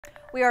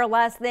We are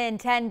less than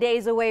 10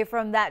 days away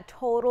from that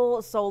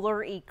total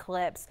solar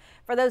eclipse.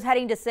 For those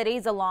heading to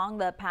cities along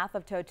the path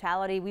of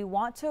totality, we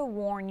want to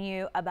warn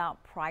you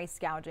about price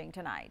gouging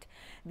tonight.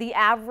 The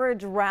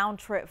average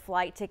round-trip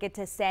flight ticket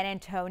to San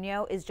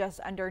Antonio is just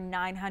under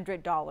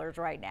 $900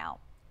 right now.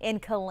 In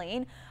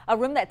Killeen, a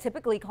room that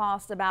typically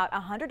costs about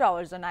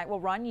 $100 a night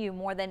will run you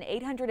more than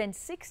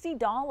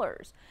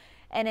 $860.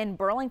 And in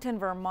Burlington,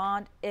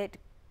 Vermont, it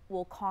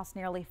will cost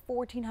nearly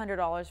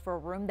 $1,400 for a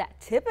room that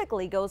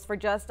typically goes for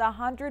just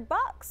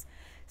 $100.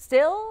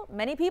 Still,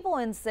 many people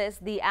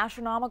insist the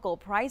astronomical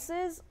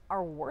prices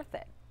are worth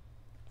it.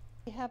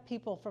 We have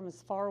people from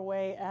as far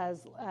away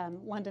as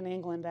London,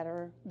 England that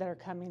are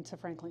coming to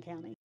Franklin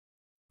County.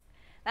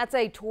 That's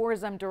a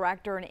tourism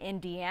director in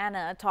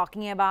Indiana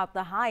talking about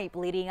the hype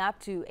leading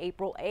up to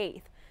April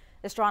 8th.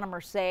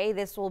 Astronomers say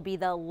this will be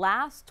the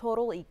last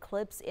total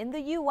eclipse in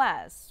the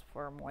U.S.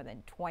 for more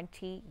than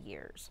 20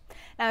 years.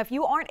 Now, if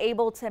you aren't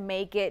able to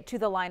make it to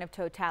the line of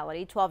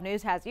totality, 12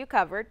 News has you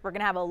covered. We're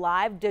going to have a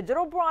live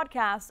digital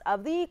broadcast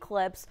of the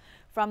eclipse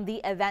from the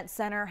event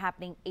center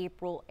happening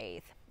April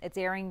 8th. It's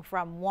airing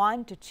from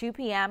 1 to 2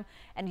 p.m.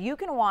 and you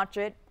can watch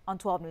it on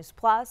 12 News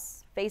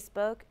Plus,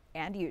 Facebook,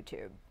 and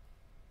YouTube.